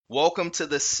Welcome to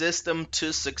the System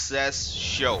to Success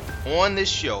show. On this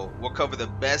show, we'll cover the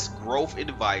best growth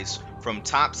advice from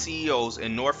top CEOs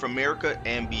in North America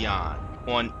and beyond.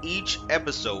 On each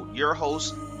episode, your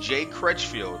host, Jay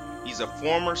Crutchfield, he's a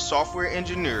former software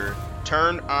engineer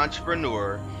turned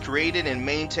entrepreneur, created and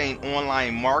maintained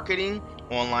online marketing,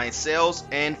 online sales,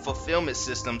 and fulfillment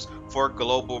systems for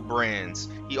global brands.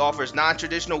 He offers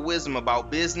non-traditional wisdom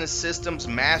about business systems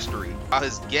mastery, while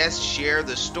his guests share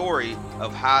the story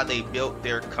of how they built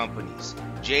their companies.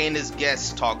 Jay and his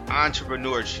guests talk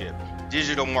entrepreneurship,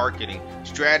 digital marketing,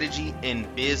 strategy,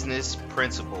 and business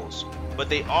principles. But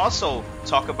they also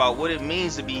talk about what it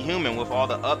means to be human with all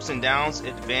the ups and downs,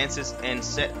 advances, and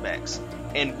setbacks.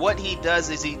 And what he does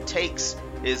is he takes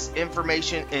his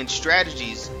information and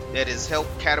strategies that has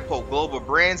helped catapult global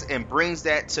brands and brings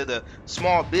that to the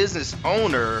small business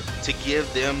owner to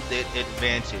give them that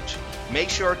advantage.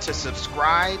 Make sure to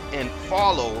subscribe and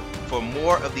follow for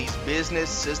more of these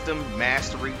business system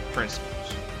mastery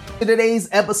principles. Today's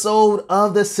episode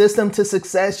of the System to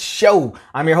Success show.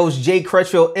 I'm your host, Jay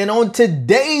Crutchfield, and on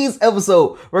today's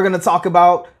episode, we're going to talk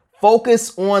about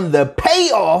focus on the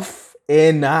payoff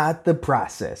and not the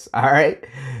process. All right.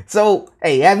 So,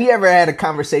 hey, have you ever had a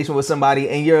conversation with somebody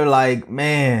and you're like,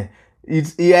 man,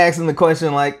 you ask them the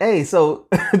question like, hey, so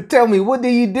tell me, what do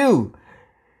you do?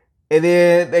 And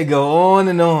then they go on,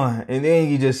 and then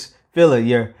you just feel it.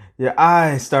 Your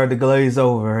eyes start to glaze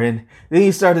over, and then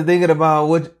you start to thinking about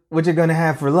what you're gonna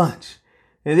have for lunch.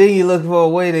 And then you look for a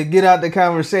way to get out the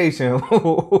conversation.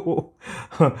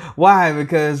 Why?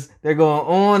 Because they're going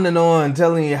on and on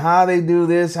telling you how they do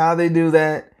this, how they do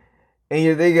that. And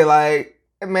you're thinking like,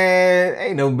 man,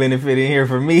 ain't no benefit in here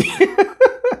for me.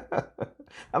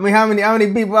 I mean, how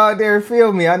many people out there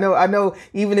feel me? I know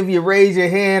even if you raise your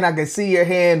hand, I can see your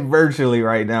hand virtually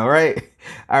right now, right?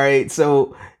 All right.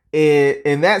 So,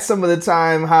 and that's some of the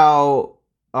time how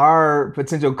our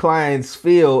potential clients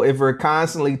feel if we're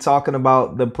constantly talking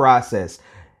about the process.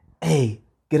 Hey,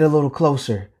 get a little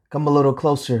closer. Come a little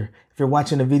closer. If you're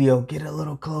watching the video, get a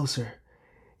little closer.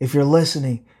 If you're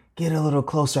listening, get a little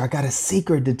closer. I got a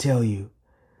secret to tell you.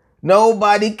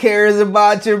 Nobody cares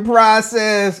about your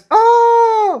process.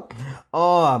 Oh,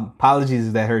 apologies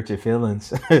if that hurt your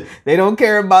feelings. They don't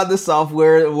care about the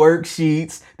software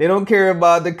worksheets. They don't care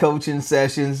about the coaching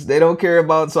sessions. They don't care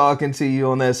about talking to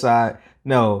you on that side.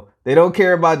 No, they don't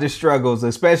care about the struggles,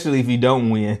 especially if you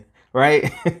don't win,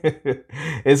 right?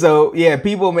 And so, yeah,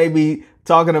 people may be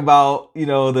talking about,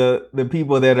 the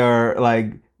people that are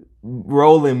like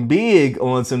rolling big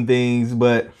on some things,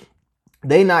 but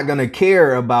they not going to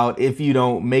care about if you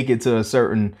don't make it to a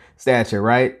certain stature,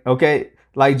 right? Okay.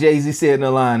 Like Jay-Z said in the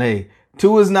line, hey,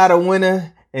 2 is not a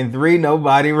winner and 3,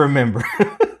 nobody remember.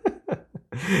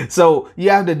 So you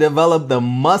have to develop the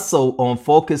muscle on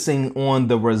focusing on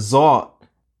the result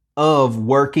of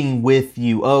working with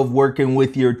you, of working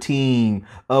with your team,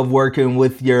 of working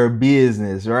with your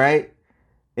business, right?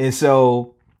 And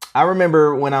so I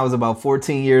remember when I was about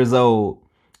 14 years old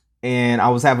and I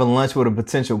was having lunch with a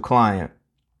potential client,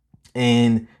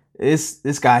 and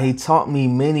this guy, he taught me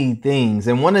many things.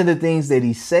 And one of the things that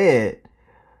he said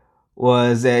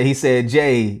was that he said,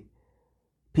 Jay,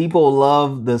 people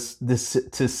love this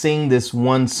to sing this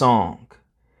one song,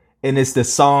 and it's the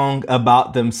song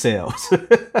about themselves.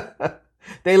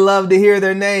 They love to hear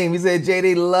their name. He said, Jay,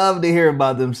 they love to hear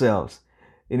about themselves.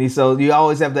 And so you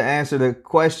always have to answer the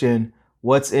question,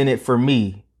 what's in it for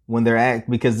me, when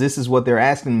because this is what they're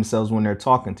asking themselves when they're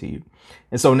talking to you.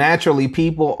 And so naturally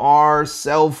people are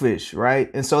selfish, right?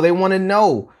 And so they want to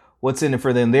know what's in it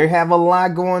for them. They have a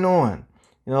lot going on.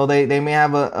 They may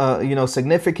have a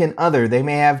significant other. They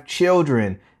may have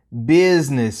children,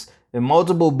 business, and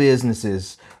multiple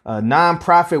businesses,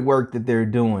 nonprofit work that they're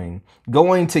doing,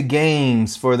 going to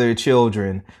games for their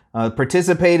children,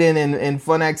 participating in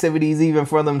fun activities even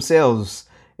for themselves.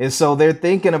 And so they're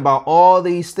thinking about all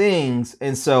these things.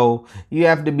 And so you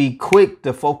have to be quick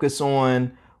to focus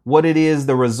on what it is,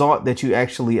 the result that you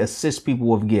actually assist people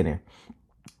with getting.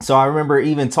 So I remember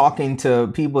even talking to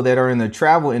people that are in the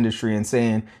travel industry and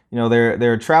saying,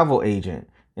 they're a travel agent.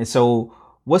 And so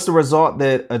what's the result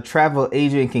that a travel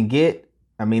agent can get?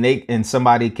 I mean, and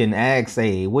somebody can ask,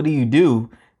 hey, what do you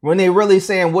do? When they're really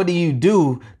saying, what do you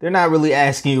do? They're not really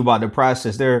asking you about the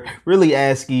process. They're really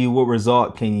asking you, what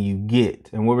result can you get?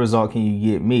 And what result can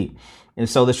you get me? And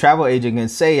so the travel agent can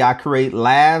say, I create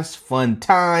laughs, fun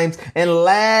times, and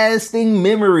lasting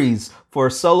memories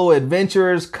for solo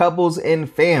adventurers, couples, and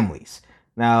families.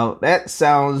 Now, that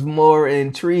sounds more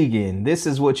intriguing. This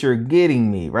is what you're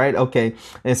getting me, right? Okay.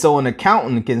 And so an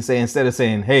accountant can say, instead of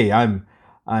saying, hey, I'm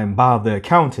I'm Bob the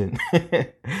accountant.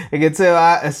 I can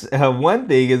tell one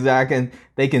thing is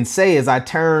they can say is I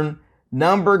turn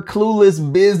number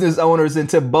clueless business owners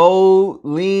into bold,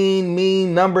 lean,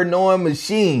 mean, number knowing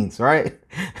machines, right?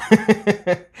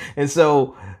 And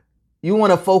so you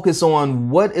want to focus on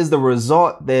what is the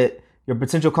result that your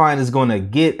potential client is going to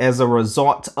get as a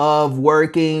result of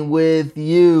working with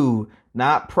you,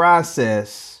 not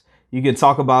process. You can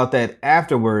talk about that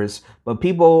afterwards, but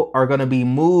people are going to be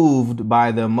moved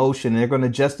by the emotion. They're going to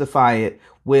justify it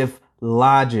with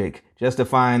logic,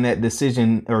 justifying that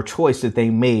decision or choice that they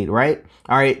made, right?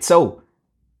 All right. So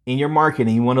in your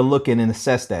marketing, you want to look in and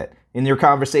assess that. In your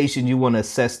conversation, you want to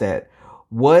assess that.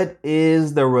 What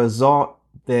is the result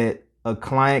that a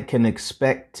client can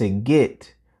expect to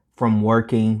get from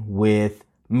working with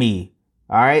me?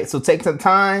 All right. So take some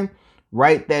time,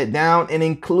 write that down, and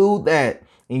include that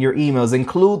in your emails,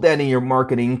 include that in your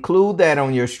marketing, include that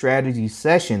on your strategy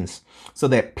sessions so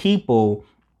that people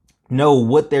know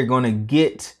what they're going to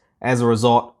get as a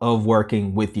result of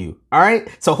working with you. All right.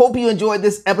 So hope you enjoyed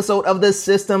this episode of the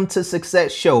System to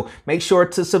Success Show. Make sure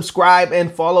to subscribe and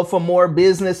follow for more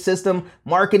business system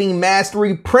marketing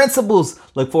mastery principles.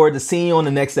 Look forward to seeing you on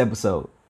the next episode.